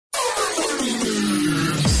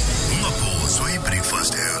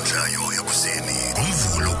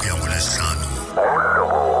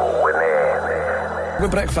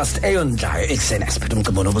Kwi-breakfast eyondlayo ekuseni asiphethe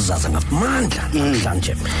umcimbi nobuzaza ngamandla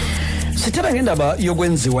namhlanje. Sithetha ngendaba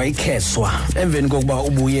yokwenziwa ikheswa emveni kokuba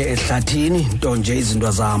ubuye ehlathini nto nje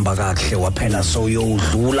izinto zahamba kakuhle waphela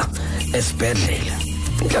soyodlula esibhedlela.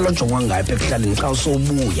 Indlela ojongwa ngayo ekuhlaleni xa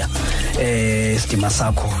usobuya isidima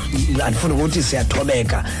sakho andifuna ukuthi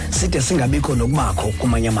siyathobeka side singabikho nokubakho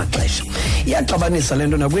kumanye amaxesha. Iyaxabanisa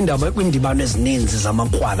lento nakwindaba kwindibano ezininzi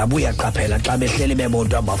zamakrwala buyaqaphela xa behleli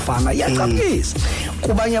bebodwa abafana iyaxabisa.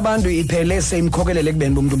 Kubanye abantu iphele seyimkhokelele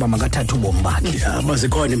kubeni umuntu uba makathathe ubomi bakhe.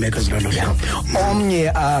 Abazikhona imeko ezilolo hlobo. Omnye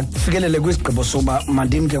afikelele kwisigqibo soba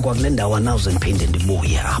mandimke kwakule ndawo nawuze ndiphinde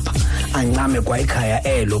ndibuye apha. Ancame kwa ikhaya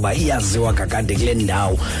elo ba iyaziwa kakade kule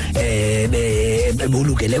ndawo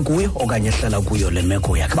ebulukele kuyo okanye ehlala kuyo le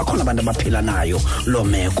meko yakhe. Bakhona abantu abaphila nayo lo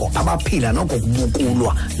meko abaphila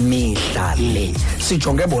nokubukulwa mihla le.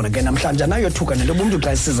 Sijonge bona ke namhlanje nayo thuka nento umuntu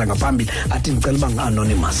xa isiza ngaphambili athi ndicela uba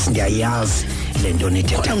ngi-anonymous ngiyayazi le nto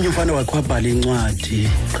nithetha. Kodwa mnye ufana wakhe wabhala incwadi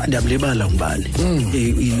andiyamlibala ngibali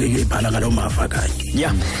ibhala ngalo mafa kanye.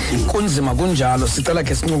 Ya kunzima kunjalo sicela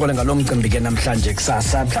ke sincokole ngalo mcimbi ke namhlanje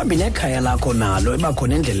kusasa mhlawumbi nekhaya lakho nalo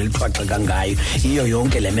ebakhona indlela elithwaxeka ngayo iyo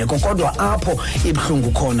yonke le meko kodwa apho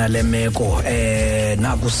ibhlungu khona le meko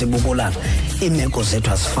naku sibukulana imeko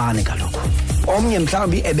zethu azifani kaloku. Omnye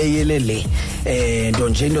mhlawumbi ebeyelele nto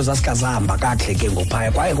nje into zasikazahamba kakuhle ke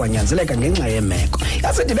ngophaya kwaye kwanyanzeleka ngenxa yemeko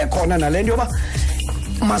yaze ndibe khona nalento yoba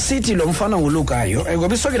masithi lo mfana ngolukayo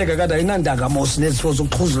ngoba isokele kakade ayinandanga mos nezifo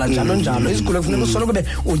zokuxhuzula njalo njalo izigulo kufuneka usoloko be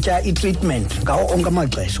utya i-treatment ngawo onke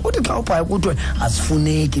amaxesha uthi xa uphaya kuthiwe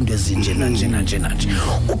azifuneki into ezinje nanje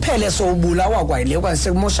uphele sowubulawa kwayile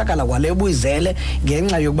kwasekumoshakala kwale ubuyizele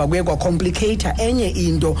ngenxa yokuba kuye kwacomplicate enye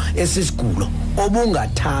into esisigulo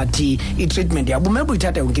obungathathi i-treatment yabo umele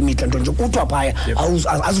uyithatha yonke imihla nto nje kuthiwa phaya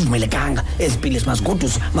azivumelekanga ezipilisi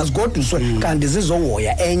mazigoduswe kanti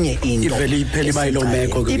zizohoya enye into ivele iphele ibayilo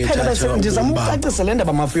meko iphela ndizama ukucacisa le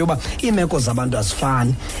ndaba mafuyo uba iimeko zabantu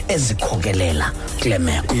azifani ezikhokelela kule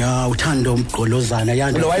meko. Ya uthando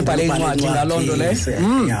umgqolozana lo wayibhale incwadi ngaloo nto le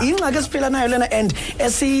ingxaki esiphila nayo lena and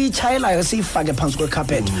esiyitshayelayo siyifake phantsi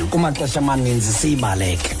kwekhaphethi kumaxesha amaninzi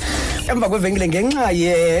siyibaleke. Emva kwevenkile ngenxa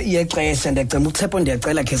yexesha ndiyacemba uChepho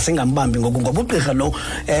ndiyacela khe singambambi ngoku ngoba ugqirha lo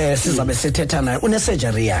sizabe sethetha naye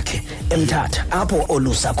unesejari yakhe emthatha apho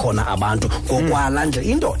olusa khona abantu ngokwala nje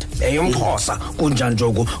indoda eyomXhosa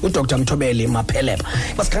kunjanjoku uDr Mthobeli Mapheleba.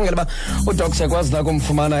 Basikhangela ba uDr sekwazi la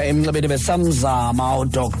kumfumana emnxebeni besamzama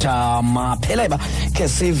uDr Mapheleba ke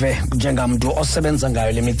sive njengamntu osebenza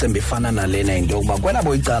ngayo le micimbi ifana nalena into yokuba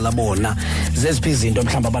kwelabo icala bona zeziphi izinto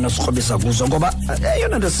mhlawumbe abanosikrobisa kuzo ngoba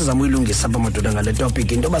eyona nto sizama uyilungisa bamadoda ngale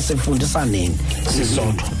topic into basifundisa nini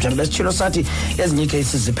sisodwa njengoba sitshilo sathi ezinye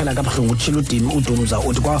cases ziphela kabuhlungu utshilo udumza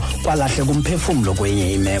uthi kwalahle kumphefumulo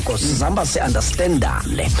kwenye imeko sizamba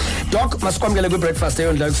si-understandale. Doc masikwamkele kwi-breakfast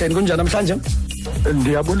eyondla kuseni kunjani namhlanje?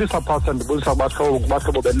 Ndiyabulisa phasa ndibulisa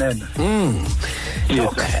bahlobo benene.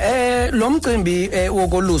 Lo mcimbi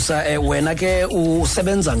wokolusa wena ke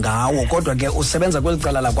usebenza ngawo kodwa ke usebenza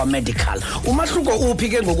kwelicala la kwa medical. Umahluko uphi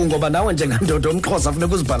ke ngoku ngoba nawe njengandoda omXhosa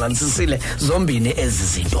funeka uzibalansisile zombini ezi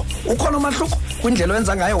zinto. Ukhona umahluko kwindlela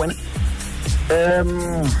owenza ngayo wena?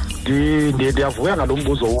 Ndiyavuya ngalo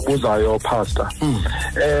mbuzo ubuzayo pastor.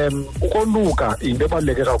 Ukoluka into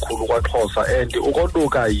ebaluleke kakhulu kwaXhosa and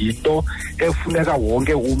ukoluka yinto efuneka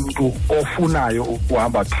wonke umuntu ofunayo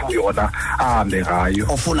ukuhamba through yona ahambe ngayo.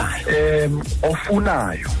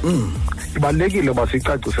 Ofunayo. Ibalulekile uba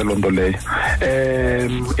sicacise loo nto leyo.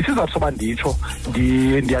 Isizathu soba nditsho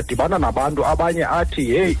ndiyadibana nabantu abanye athi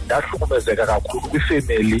hey ndahlukumezeka kakhulu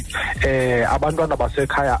kwifemeli abantwana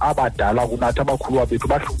basekhaya abadala kunathi abakhuluwa bethu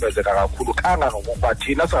bahlukumezeka kakhulu kangangokuba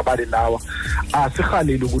thina singabali nawa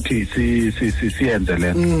asirhaleli ukuthi siyenze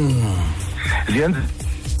le nto ziyenze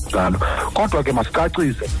njalo kodwa ke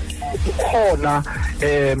masicacise khona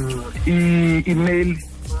i-male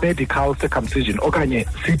medical circumcision okanye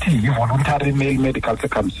sithi yi-voluntary male medical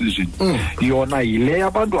circumcision yona yile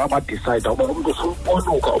abantu abadicide uba umntu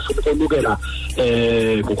ufuna ukoluka ufuna ukolukela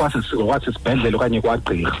ngokwasesibhedlele okanye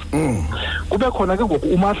kwagqirha. Kube khona ke ngoku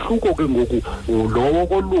umahluko ke ngoku lowo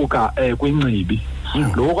koluka kwinccibi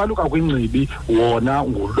lowo kwaluka kwinccibi wona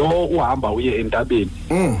ngulo uhamba uye entabeni.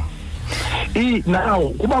 Now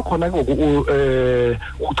kuba khona ngoku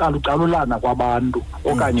ucalucalulana kwabantu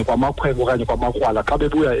okanye kwamakhwenkwe okanye kwamakrwala xa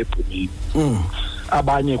bebuya ebhumini.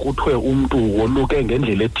 Abanye kuthiwe umuntu woluke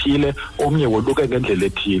ngendlela ethile omnye woluke ngendlela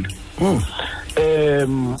ethile.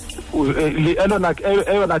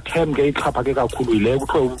 Eyona term ke ixhaphake kakhulu yileyo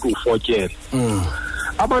kuthiwe umuntu ufotyele.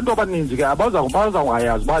 abantu abaninzi ke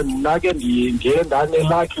abazangayazi uba mna ke ndiye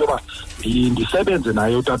ndanelakhi yoba ndisebenze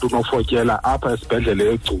naye utata uNofotyela apha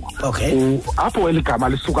esibhedlele eCuwa. Okay. Apho eligama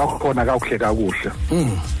lisuka khona kakuhle.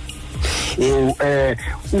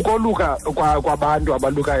 Ukoluka kwabantu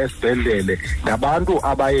abaluka esibhedlele ngabantu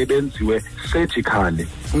abaye benziwe surgically.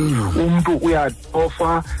 Umuntu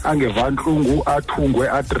uyatofa angeva ntlungu athungwe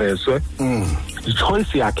adresswe.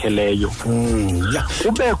 I-choice yakhe leyo.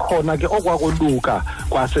 Kube khona ke okwakoluka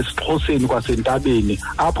kwasesixhoseni kwasentabeni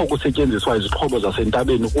apho kusetyenziswa izixhobo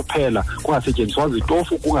zasentabeni kuphela, kungasetyenziswa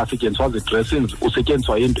zitofu, kungasetyenziswa zidressings,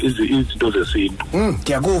 kusetyenziswa izinto zesintu.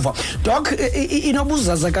 Ndiyakuva. Doc,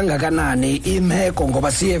 inobuzaza kangakanani imeko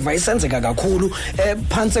ngoba siyeva isenzeka kakhulu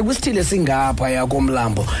phantse kwisithile singapha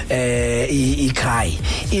yakomlambo ikhaya.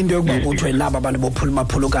 Into yokuba kuthiwe naba abantu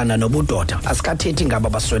baphulukana nobudoda asikathethi ngaba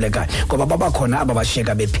baswelekayo ngoba babakhona aba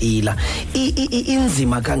bashiyeka bephila.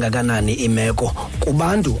 Inzima kangakanani imeko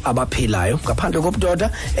kubantu abaphilayo ngaphandle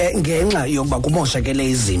kobudoda ngenxa yokuba kumoshakele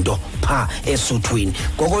izinto pha esuthwini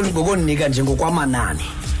ngokonika nje ngokwamanani.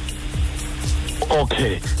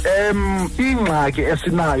 Okay. Ingxaki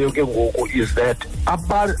esinayo ke ngoku is that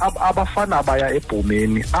abafana abaya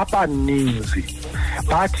ebhomeni abaninzi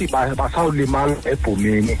bathi basawulimala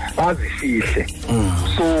ebhomeni bazifihle.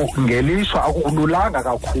 So ngelishwa akululanga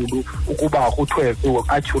kakhulu ukuba kuthiwe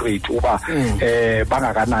accurate uba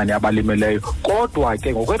bangakanani abalimeleyo, kodwa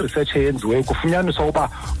ke ngokwe-research eyenziweyo kufunyaniswa uba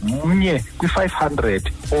mnye kwi-500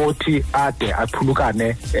 othi ade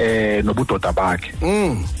aphulukane nobudoda bakhe.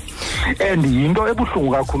 And yinto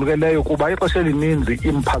ebuhlungu kakhulu ke leyo kuba ixesha elininzi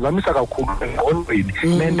imphazamisa kakhulu engqondweni,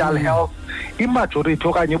 mental health. Imajority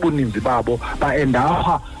okanye ubuninzi babo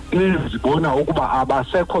baendapha bezibona ukuba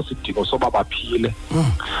abasekho sidingo soba baphile.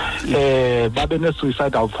 Babe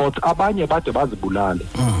ne-suicidal thoughts, abanye bade bazibulale.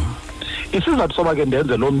 Isizathu soba ke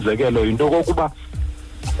ndenze lo mzekelo yinto kokuba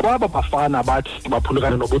kwaba bafana bathi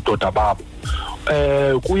baphulukane nobudoda babo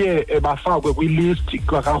kuye bafakwe kwilist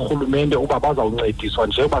karhulumente uba bazawuncediswa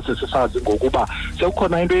njengoba sesisazi ngokuba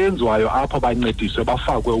sekukhona into eyenziwayo apha bancediswe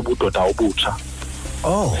bafakwe ubudoda obutsha.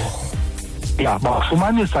 Ya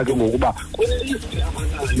bafumanisa ke ngokuba kwilist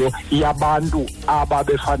abanayo yabantu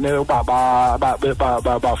ababefanele uba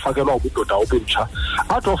bafakelwa ubudoda obutsha,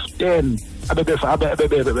 out of 10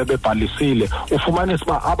 abebebhalisile ufumanisa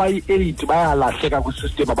uba abayi-8 bayalahleka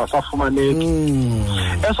kwisystem abasafumaneki.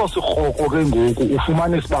 Eso sirhoko ke ngoku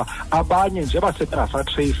ufumanisa uba abanye nje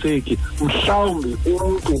basengasatraceki, mhlawumbi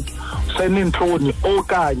umntu seneentloni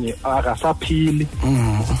okanye akasaphili.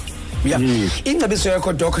 Ingcebiso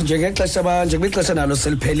yakho Doc njengexesha nalo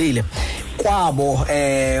seliphelile kwabo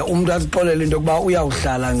umuntu azixolele into yokuba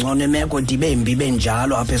uyawuhlala ngcono imeko ndibembi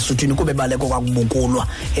benjalo apha esuthwini kube baleko kwakubukulwa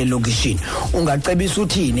elokishini, ungacebisa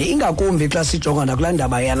uthini ingakumbi xa sijongana kulaa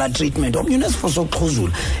ndaba yala treatment? Omnye unesifo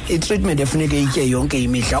sokuxhuzula, i-treatment efuneke itye yonke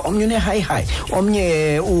imihla, omnye une-high,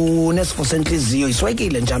 omnye unesifo sentliziyo,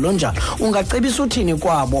 iswekile njalo njalo. Ungacebisa uthini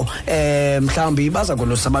kwabo mhlawumbi baza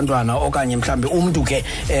kolusa abantwana okanye mhlawumbi umntu ke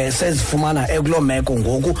sezifumana ekuloo meko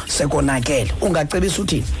ngoku sekonakele, ungacebisa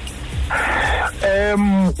uthini?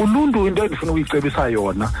 Uluntu into endifuna ukuyicebisa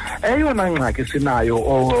yona, eyona ngxaki sinayo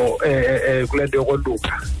kule nto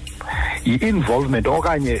yokoluka yi-involvement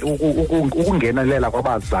okanye ukungenelela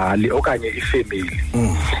kwabazali okanye ifemeli.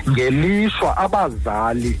 Ngelishwa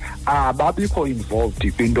abazali ababikho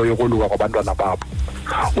involved kwinto yokoluka kwabantwana babo.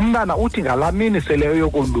 Umntana uthi ngalaa mini seleyo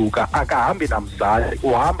yokoluka akahambi namzali,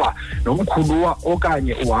 uhamba nomkhuluwa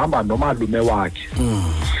okanye uhamba nomalume wakhe.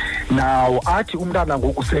 Now athi umntana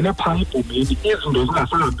ngoku sele phaa ebhomeni izinto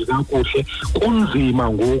zingasahambi kakuhle, kunzima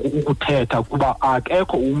ngoku ukuthetha kuba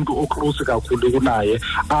akekho umntu oclose kakhulu kunaye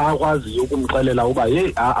akwaziyo ukumxelela uba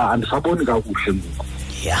yeyi andisaboni kakuhle ngoku.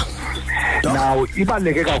 Now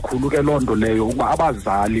ibaluleke kakhulu ke loo nto leyo ukuba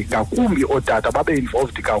abazali ngakumbi ootata babe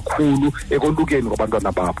involved kakhulu ekolukeni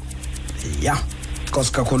kwabantwana babo.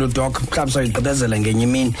 Nkosi kakhulu Doc, mhlawumbi soyigqibezela ngenye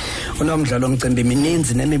imini. Unomdlalo omcimbi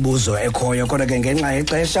mininzi nemibuzo ekhoyo, kodwa ke ngenxa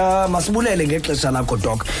yexesha masibulele ngexesha lakho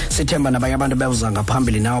Doc. Sithemba nabanye abantu beza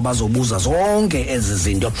ngaphambili nawo bazobuza zonke ezi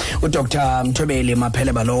zinto. uDr Mthobeli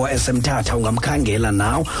Mapheleba lowo esemthatha ungamkhangela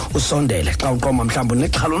nawe usondele xa uqoma mhlawumbi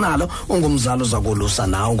nexhalo nalo ungumzali uzakolusa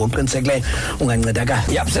nawe ngokuqinisekileyo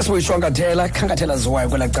ungancedakala. Sesibuyishwankathela khangathela ziwayo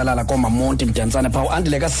kwelacala la komamonti mdantsane pha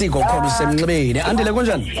Andile kaSiko khona usemnxibeni. Andile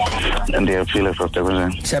kunjani? Ndiyaphila Dr.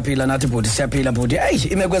 Siyaphila nathi bhuti, siyaphila bhuti.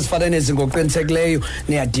 Imeko ezifana nezi ngokuqinisekileyo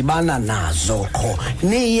niyadibana nazo qho.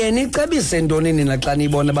 Niye nicebise ntoni nina xa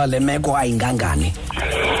niyibona ba le meko ayingangani?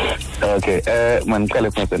 Okay,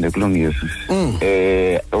 mandiqale phantsi ndikulungise.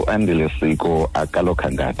 Andile Siko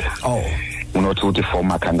akalokhangata. unothi uthi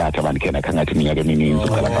former khangathi abandikhena khangathi iminyaka emininzi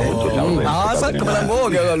uqala ngo-2000. Sagqibela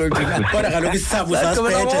ngoku kaloku kodwa kaloku isisabo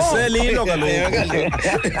sasiphethe selilo kaloku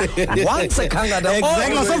once ekhangata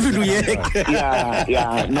exactly wasaphinda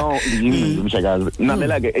uyeka no mshakazi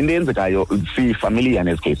namela ke into eyenzekayo si-familiar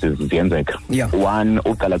nezi cases ziyenzeka. One,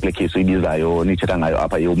 uqala kule case uyibizayo nithetha ngayo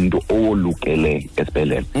apha yomuntu owolukele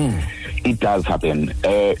esibhedlele. It does happen.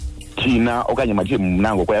 Thina okanye mathi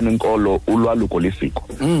mna ngokweyam inkolo ulwaluko lisiko.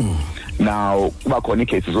 Now kuba khona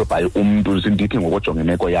icases whereby umuntu sindithi ngokujonga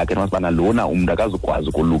imeko yakhe masibana lona umuntu akazukwazi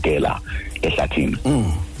ukulukela ehlathini.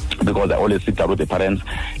 Because I always sit down with the parents,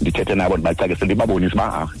 ndithethe nabo ndibacake sendibabonise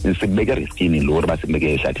uba sikubeke riskini lo uba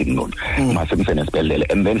sikubeke ehlathini lona masimsene esibhedlele,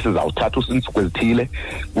 and then sizawuthatha usuku ezithile,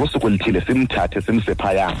 ngosuku elithile simthathe simse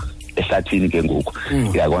phaya ehlathini ke ngoku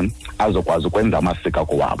yabona azokwazi ukwenza amasiko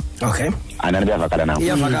kowabo. Okay, anani buyavakala nawo.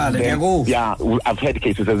 Iyavakala ngiyako. Yeah, I've had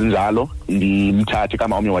cases ezinjalo, ndimthathe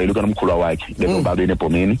kama omnye wayeluka nomkhulu wakhe bebobabeni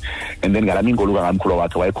ebhomeni, and then ngalami ingoluka ngamkhulu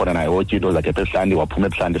wakhe wayekhona naye otya into zakhe ehlathini, waphuma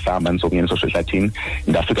ebuhlanti sahamba nisokungena ehlathini,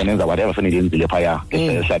 ndafika nenza whatever fanele yenzile phaya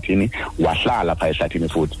ehlathini, wahlala phaya ehlathini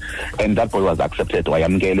futhi, and that boy was accepted,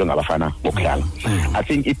 wayamkelwe ngabafana bokuhlala. I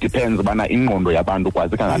think it depends ubana ingqondo yabantu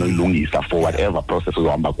kwazi kanganoyilungisa for whatever process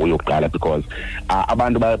uzohamba kuyo kuqala, because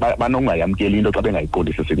abantu banongayamkeli into xa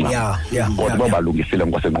bengayiqondisisi ncam. Kodwa balungisile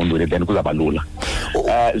ngokwasengqondweni then kuzaba lula.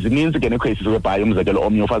 Zininzi ke necases whereby umzekelo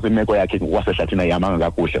omnye ufase imeko yakhe wasehlathini ayihambanga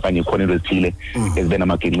kakuhle okanye ikhona into ezithile ezibe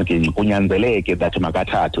namagingxigingxi, kunyanzeleke that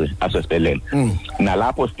makathathwe asesibhedlele.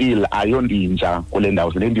 Nalapho still ayondintsha kule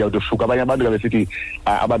ndawo ndiyawutohluka abanye abantu besithi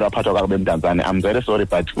abantu abaphathwa kakubi emdantsane. I'm very sorry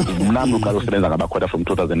but mna uqala usebenza ngabakhwetha from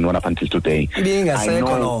 2001 up until today.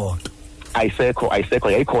 Ibingasekho lo ayisekho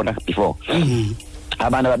yayikhona before.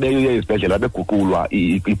 Abantu babeye esibhedlela babeguqulwa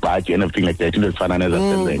ibhaji and everything like that, into ezifana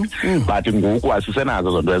nezasenzeka, but ngoku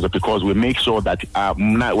asisenazo zonto ezo, because we make sure that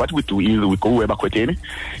what we do is we go ebakhwetheni,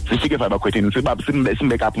 sifike ebakhwetheni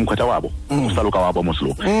simbeka apha umkhwetha wabo usaluka wabo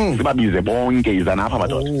moslo, sibabize bonke izana apha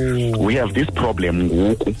madoda, we have this problem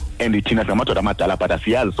ngoku and thina ngamadoda amadala but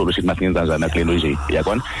asiyazi solution masingenza njani kule nto nje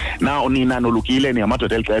yakona. Now nina nolukile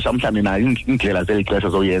ningamadoda elixesha mhlawumbi nayo indlela zelixesha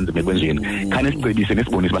zoyenza imekwenjeni, khani sicebise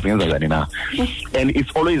nisibonise masingenza njani na, and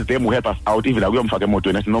it's always them who help us out. Even like we mfake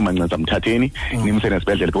emotweni athi noma ncenza mthatheni nimsene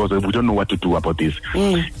esibhedlele, because we don't know what to do about this.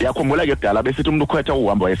 Yakhumbula ke kudala besithi umuntu ukhwetha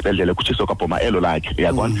uhamba esibhedlele kutshiso kabhoma elo lakhe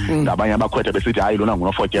yakona, ngabanye abakhwetha besithi hayi lona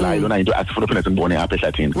ngunofotyela, hayi lona into asifuna phela simbone apha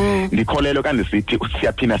ehlathini. Ndikholelo kanti sithi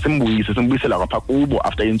siyaphinda simbuyisela kwapha kubo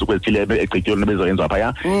after insuku ezithile egqityelwe nebezoyenza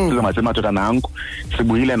phaya, sizamasemathoda nanku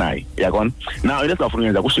sibuyile naye yakona. Now into esingafuna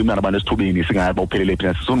uyenza kushimna nabantu esithubeni singaba uphelele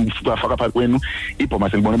phina sifaka phakathi kwenu ibhoma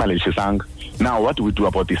silibona imali lishisanga. Now what do we do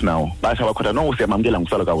about this now? Basha bakhona no siyamamkela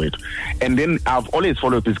ngusaluka wethu. And then I've always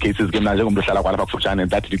followed these cases ke manje ngomuntu ohlala kwalapha kufutshane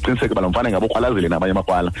that iqiniseke balomfana ngabo kwalazile nabanye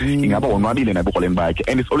amakwala ingaba wonwabile nabokoleni bakhe,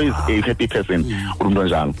 and it's always a happy person umuntu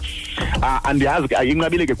onjalo. Andiyazi ke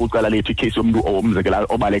ayinqabile ke kucala lethu case yomuntu omzekela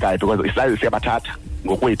obalekayo, because siyabathatha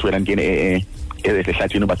ngokwethu wena ngene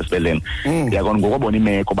ehlathini basesibhedlela yakona ngokubona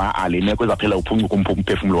imeko ba alimeko ezaphela uphuncuka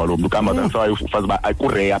umphefumulo walomntu kamba zansayo ufazi ba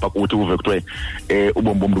akureya apha kuthi uve kuthiwe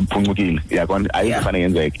ubomi bomuntu uphuncukile yakona ayifana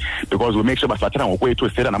yenzeke, because we make sure basathana ngokwethu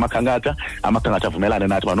sithetha namakhankatha avumelane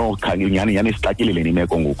nathi ba no nyani isixakile le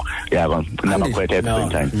imeko ngoku yakona nabakhwetha at the same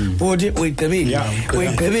time. Futhi uyigqibile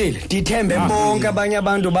ndithembe bonke abanye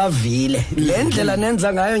abantu bavile le ndlela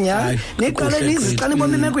nenza ngayo nyani, niqale niziqale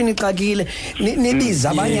bombe imeko inixakile nibiza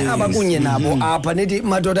abanye abakunye nabo apha nithi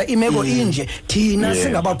madoda imeko inje thina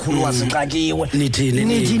singabakhulu wasixakiwe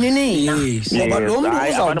nithini nina ngoba lo muntu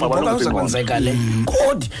uzawubhoka uzakwenzeka le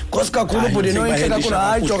kodwa kosikakhulu budi noyinhle kakhulu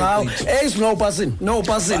hayi jongawo no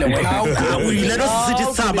passile wena uyile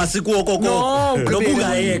nosithi saba sikuwo kokoko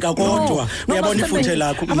lobungayeka kodwa uyabona ifuthe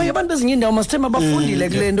lakho. Abanye abantu bezinye indawo masithemba bafundile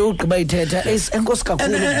kule nto ugqiba ithetha enkosi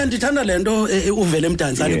kakhulu. Ndithanda le nto uvele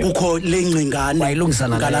emdantsane kukho le ngcingane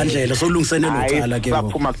wayilungisana ngalandlela solungisene nocala ke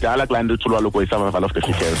saphuma kudala kula nto ulwaluko survival of the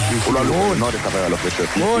fittest. Ulwaluko not the survival of the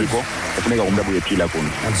fittest. Siko efuneka umuntu abuyephila kuno.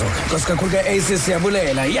 Nkosi kakhulu ke AC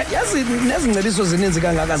siyabulela. Yazi nezingceliso zininzi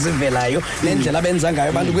kangaka zivelayo nendlela abenza ngayo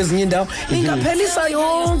abantu kwezinye indawo ingaphelisa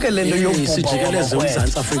yonke le nto yokujikeleza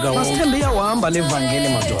uMzantsi Afrika wonke. Masithembe iyahamba levangeli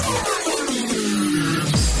madoda.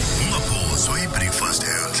 Ungaphoso ibreakfast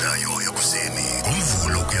enhla yo ekuseni.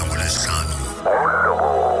 Umvulo kuya ngolesihlanu.